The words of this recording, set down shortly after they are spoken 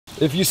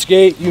if you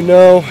skate, you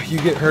know you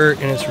get hurt,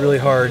 and it's really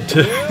hard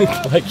to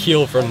like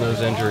heal from those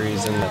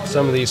injuries. And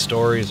some of these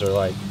stories are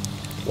like,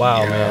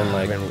 wow, man.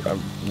 Like, I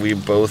mean, we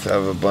both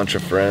have a bunch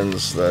of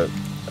friends that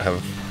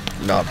have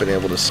not been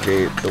able to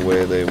skate the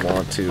way they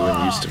want to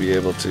and used to be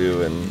able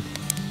to, and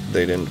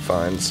they didn't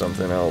find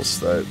something else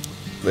that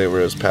they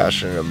were as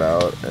passionate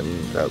about,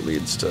 and that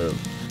leads to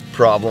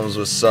problems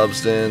with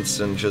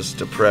substance and just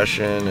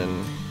depression.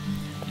 And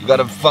you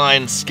gotta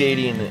find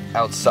skating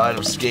outside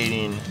of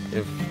skating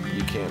if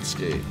you can't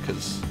skate,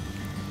 because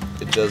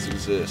it does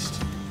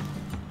exist.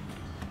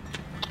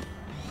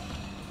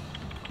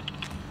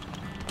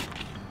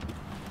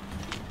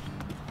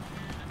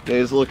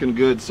 Day's looking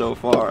good so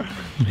far.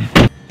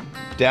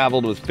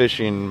 Dabbled with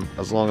fishing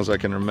as long as I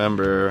can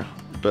remember,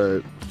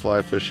 but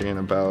fly fishing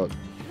about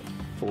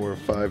 4 or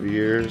 5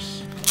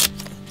 years.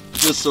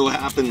 Just so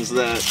happens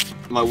that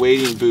my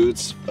wading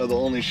boots are the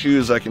only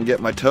shoes I can get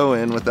my toe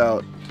in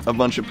without a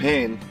bunch of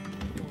pain.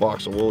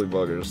 Box of woolly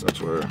buggers, that's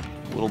where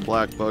little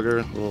black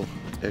bugger, little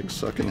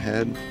egg-sucking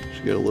head.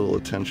 Should get a little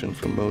attention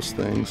from most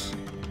things.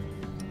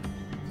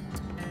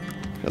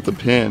 Got the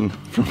pin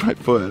from my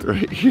foot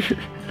right here.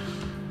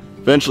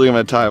 Eventually I'm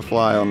gonna tie a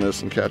fly on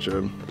this and catch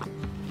a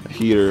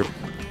heater. There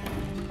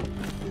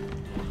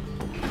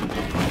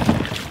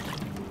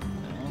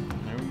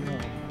we go.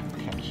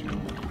 Catch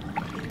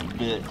a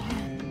bit.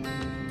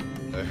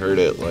 I heard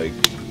it like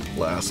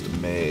last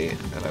May,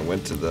 and I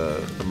went to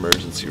the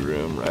emergency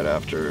room right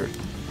after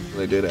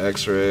they did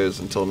x-rays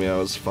and told me I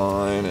was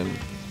fine, and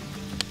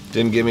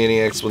didn't give me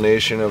any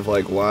explanation of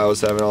like why I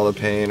was having all the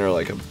pain, or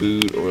like a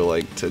boot, or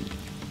like to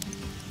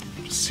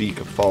seek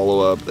a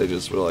follow-up. They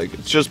just were like,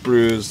 it's just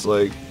bruised,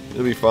 like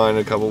it'll be fine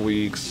in a couple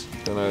weeks.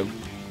 And I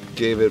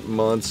gave it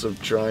months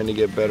of trying to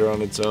get better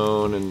on its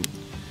own, and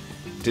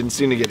didn't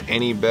seem to get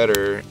any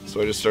better,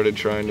 so I just started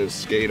trying to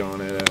skate on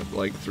it at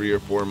like 3 or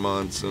 4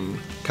 months and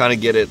kind of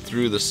get it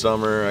through the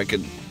summer. I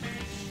could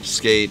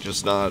skate,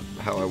 just not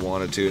how I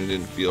wanted to, and it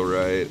didn't feel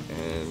right.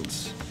 And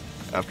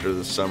after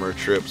the summer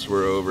trips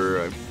were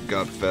over, I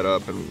got fed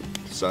up and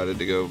decided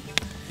to go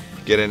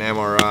get an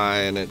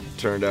MRI, and it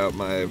turned out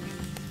my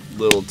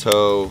little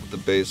toe, the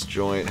base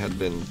joint, had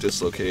been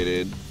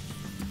dislocated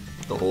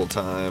the whole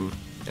time,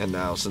 and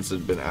now since it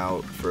had been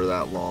out for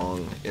that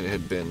long, it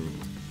had been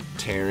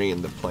tearing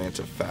in the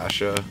plantar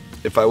fascia.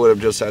 If I would have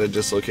just had a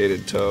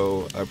dislocated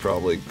toe, I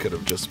probably could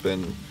have just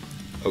been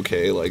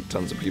okay. Like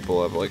tons of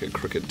people have like a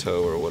crooked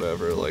toe or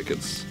whatever, like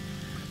it's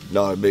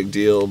not a big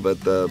deal,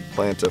 but the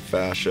plantar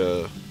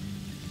fascia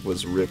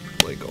was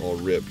ripped, like all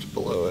ripped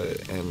below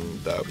it, and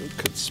that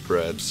could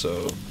spread.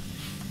 So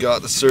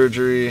got the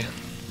surgery,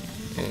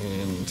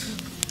 and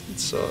it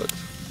sucked.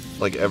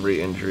 Like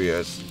every injury,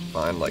 I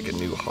find like a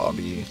new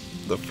hobby.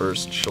 The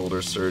first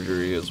shoulder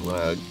surgery is when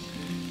I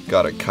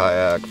got a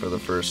kayak for the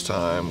first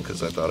time,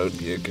 because I thought it would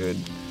be a good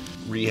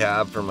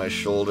rehab for my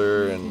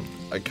shoulder, and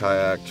I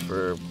kayaked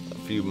for a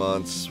few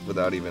months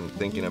without even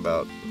thinking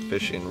about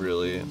fishing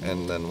really.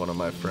 And then one of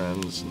my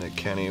friends, Nick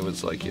Kenny,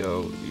 was like,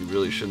 yo, you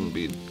really shouldn't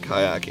be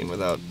kayaking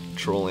without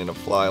trolling a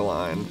fly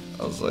line.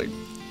 I was like,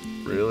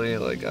 really?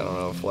 Like, I don't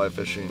know, fly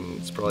fishing,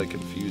 it's probably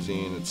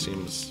confusing, it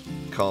seems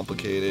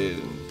complicated,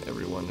 and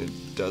everyone who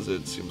does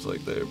it seems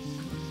like they're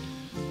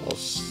all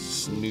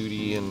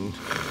snooty, and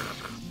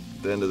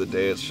at the end of the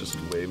day it's just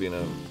waving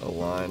a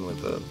line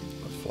with a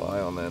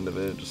fly on the end of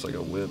it, just like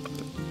a whip.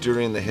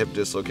 During the hip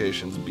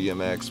dislocations,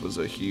 BMX was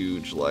a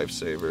huge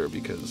lifesaver,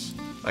 because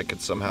I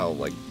could somehow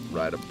like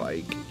ride a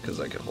bike because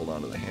I could hold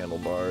on to the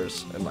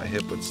handlebars, and my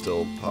hip would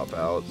still pop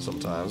out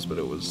sometimes, but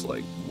it was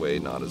like way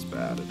not as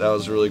bad. That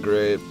was really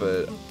great,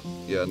 but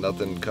yeah,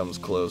 nothing comes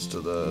close to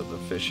the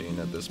fishing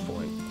at this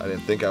point. I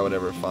didn't think I would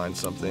ever find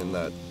something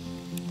that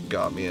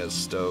got me as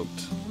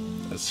stoked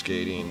as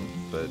skating,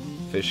 but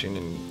fishing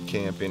and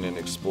camping and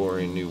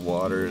exploring new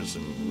waters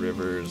and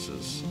rivers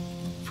is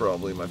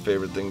probably my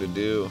favorite thing to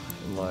do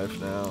in life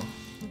now.